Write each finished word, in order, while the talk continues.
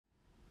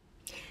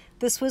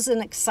This was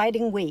an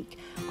exciting week.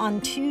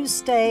 On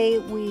Tuesday,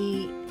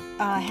 we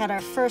had our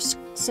first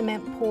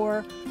cement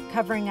pour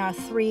covering our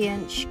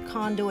 3-inch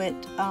conduit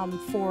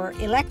for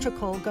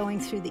electrical going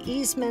through the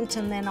easement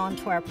and then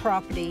onto our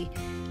property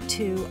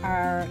to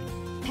our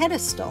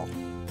pedestal.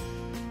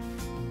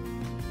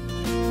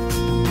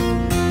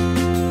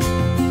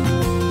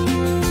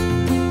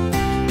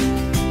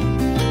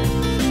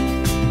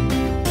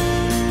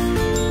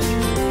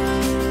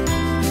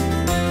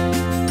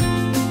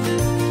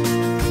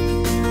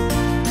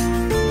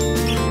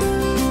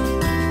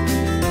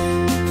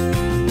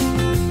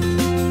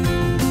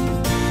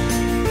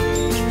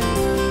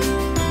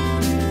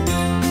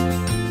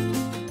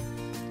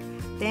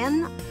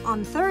 Then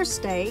on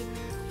Thursday,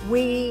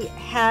 we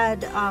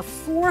had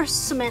 4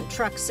 cement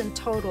trucks in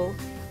total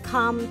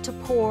come to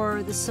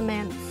pour the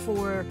cement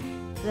for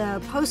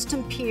the post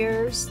and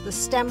piers, the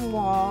stem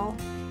wall,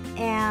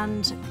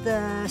 and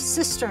the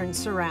cistern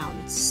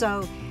surrounds.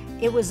 So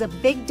it was a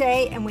big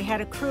day, and we had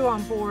a crew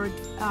on board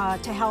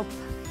to help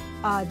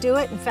do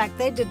it. In fact,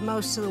 they did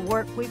most of the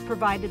work. We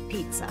provided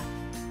pizza.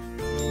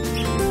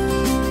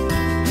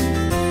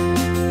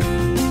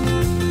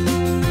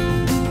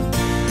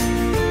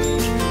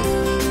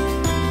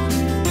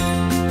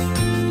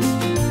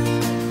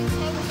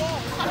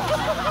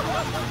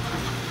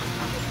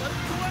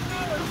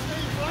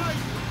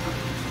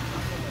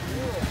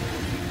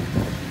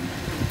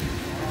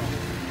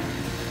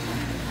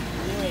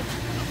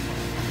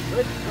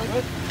 Good,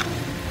 good,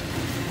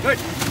 good.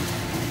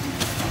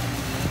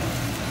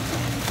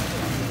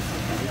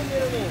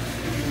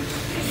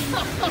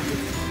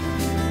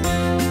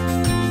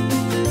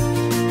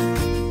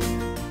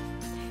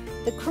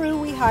 The crew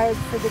we hired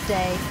for the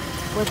day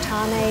were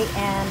Tane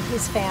and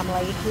his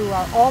family, who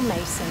are all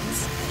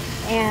masons.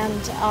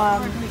 And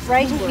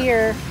right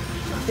here,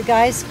 the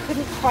guys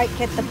couldn't quite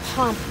get the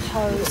pump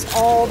hose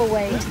all the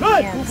way to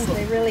the end, so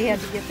they really had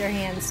to get their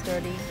hands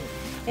dirty.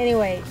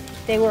 Anyway,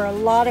 they were a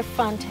lot of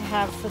fun to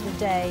have for the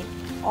day,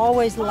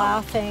 always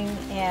laughing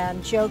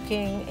and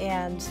joking,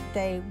 and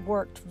they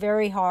worked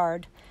very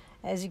hard,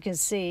 as you can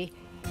see,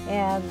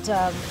 and it was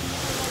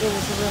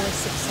a really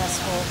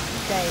successful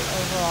day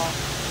overall.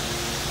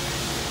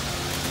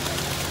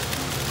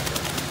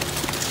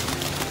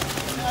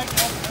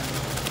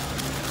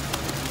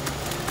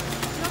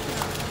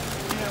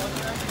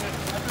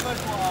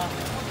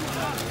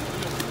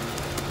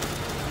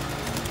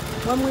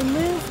 When we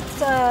moved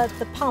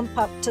the pump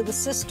up to the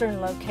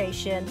cistern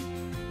location,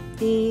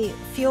 the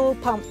fuel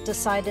pump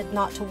decided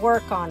not to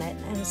work on it,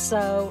 and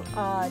so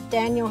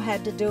Daniel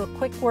had to do a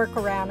quick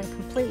workaround and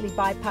completely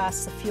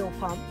bypass the fuel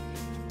pump.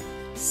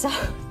 So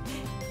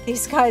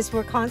these guys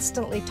were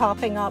constantly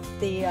topping up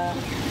the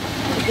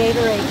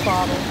Gatorade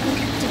bottle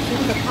to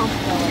keep the pump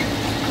going.